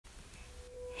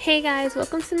Hey guys,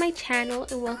 welcome to my channel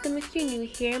and welcome if you're new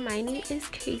here. My name is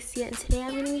Gracia and today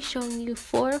I'm going to be showing you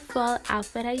 4 fall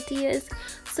outfit ideas.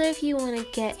 So if you want to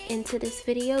get into this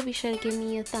video, be sure to give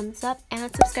me a thumbs up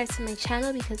and subscribe to my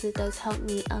channel because it does help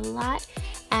me a lot.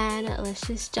 And let's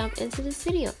just jump into this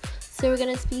video. So we're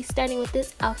going to be starting with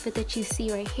this outfit that you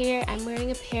see right here. I'm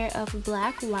wearing a pair of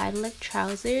black wide leg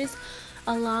trousers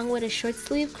along with a short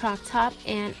sleeve crop top,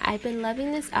 and I've been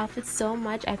loving this outfit so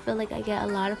much. I feel like I get a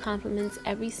lot of compliments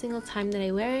every single time that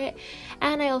I wear it,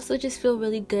 and I also just feel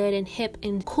really good and hip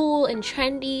and cool and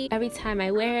trendy every time I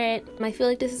wear it. I feel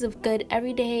like this is a good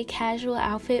everyday casual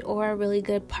outfit or a really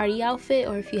good party outfit,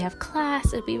 or if you have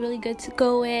class, it'd be really good to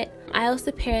go with. I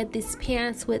also paired these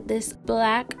pants with this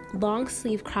black long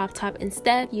sleeve crop top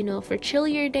instead, you know, for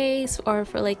chillier days or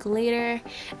for like later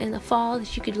in the fall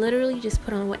that you could literally just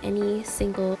put on with any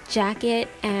single jacket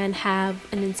and have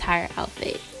an entire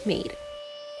outfit made.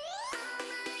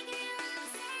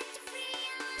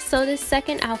 So this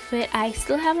second outfit, I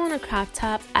still have on a crop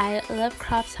top. I love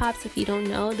crop tops. If you don't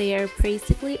know, they are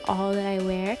basically all that I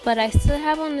wear, but I still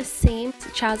have on the same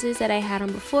trousers that I had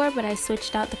on before, but I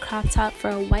switched out the crop top for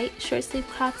a white short sleeve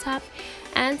crop top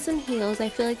and some heels. I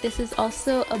feel like this is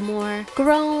also a more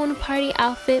grown party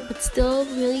outfit, but still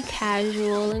really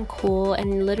casual and cool,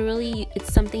 and literally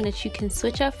it's something that you can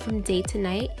switch up from day to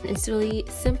night. It's really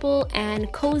simple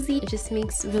and cozy. It just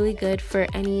makes really good for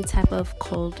any type of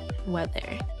cold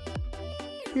weather.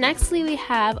 Nextly, we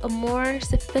have a more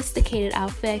sophisticated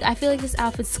outfit. I feel like this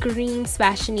outfit screams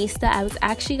fashionista. I was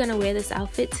actually gonna wear this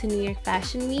outfit to New York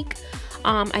Fashion Week.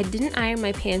 I didn't iron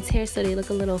my pants here, so they look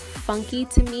a little funky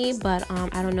to me, but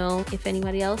I don't know if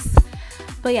anybody else.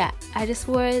 But yeah, I just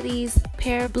wore these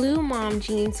pair of blue mom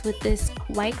jeans with this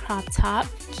white crop top,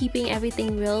 keeping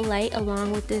everything real light,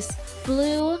 along with this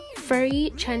blue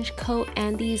furry trench coat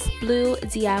and these blue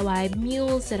DIY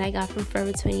mules that I got from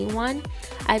Forever 21.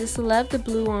 I just love the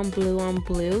blue on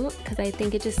blue because I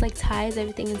think it just like ties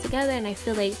everything in together, and I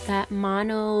feel like that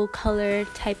mono color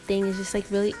type thing is just like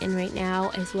really in right now,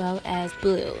 as well as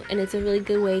blue, and it's a really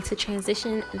good way to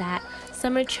transition that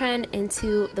summer trend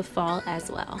into the fall as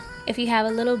well. If you have a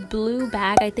little blue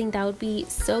bag, I think that would be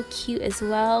so cute as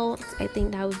well. I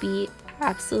think that would be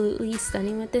absolutely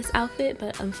stunning with this outfit,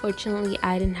 but unfortunately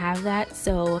I didn't have that.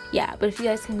 So yeah, but if you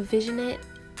guys can envision it,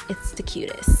 it's the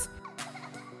cutest.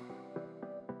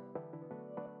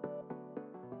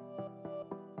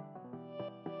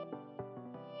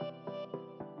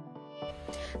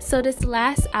 So this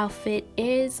last outfit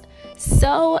is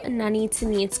so nunny to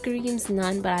me. It screams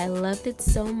nun, but I loved it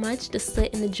so much. The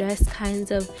slit in the dress kind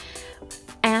of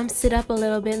amps it up a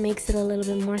little bit, makes it a little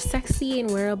bit more sexy and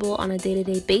wearable on a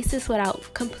day-to-day basis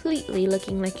without completely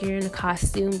looking like you're in a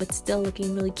costume, but still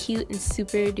looking really cute and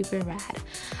super duper rad.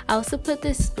 I also put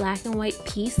this black and white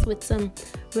piece with some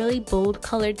really bold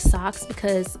colored socks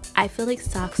because I feel like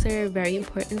socks are very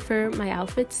important for my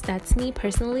outfits. That's me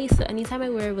personally, so anytime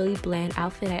I wear a really bland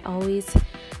outfit, I always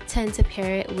tend to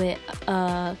pair it with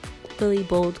a really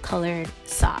bold colored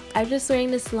sock. I'm just wearing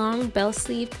this long bell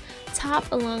sleeved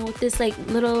top along with this like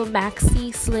little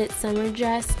maxi slit summer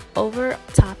dress over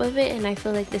top of it, and I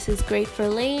feel like this is great for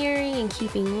layering and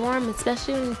keeping warm,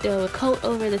 especially when you throw a coat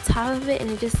over the top of it,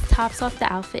 and it just tops off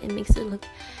the outfit and makes it look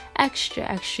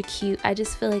extra cute. I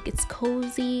just feel like it's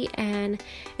cozy and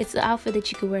it's the outfit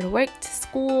that you could wear to work, to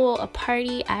school, a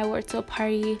party. I wear it to a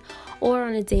party or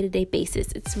on a day-to-day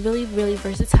basis. It's really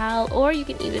versatile, or you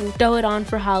can even throw it on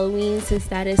for Halloween since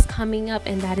that is coming up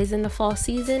and that is in the fall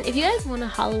season. If you guys want a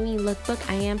Halloween lookbook,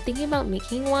 I am thinking about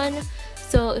making one.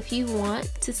 So if you want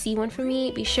to see one from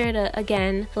me, be sure to,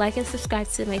 again, like and subscribe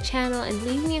to my channel and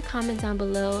leave me a comment down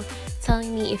below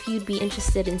telling me if you'd be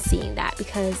interested in seeing that,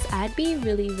 because I'd be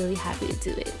really happy to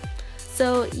do it.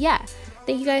 So yeah,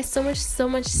 thank you guys so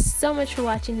much for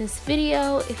watching this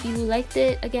video. If you liked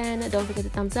it, again, don't forget to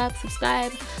thumbs up,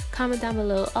 subscribe, comment down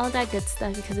below, all that good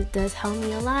stuff, because it does help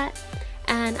me a lot.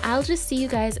 And I'll just see you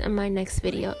guys in my next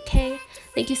video, okay?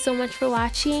 Thank you so much for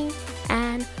watching, and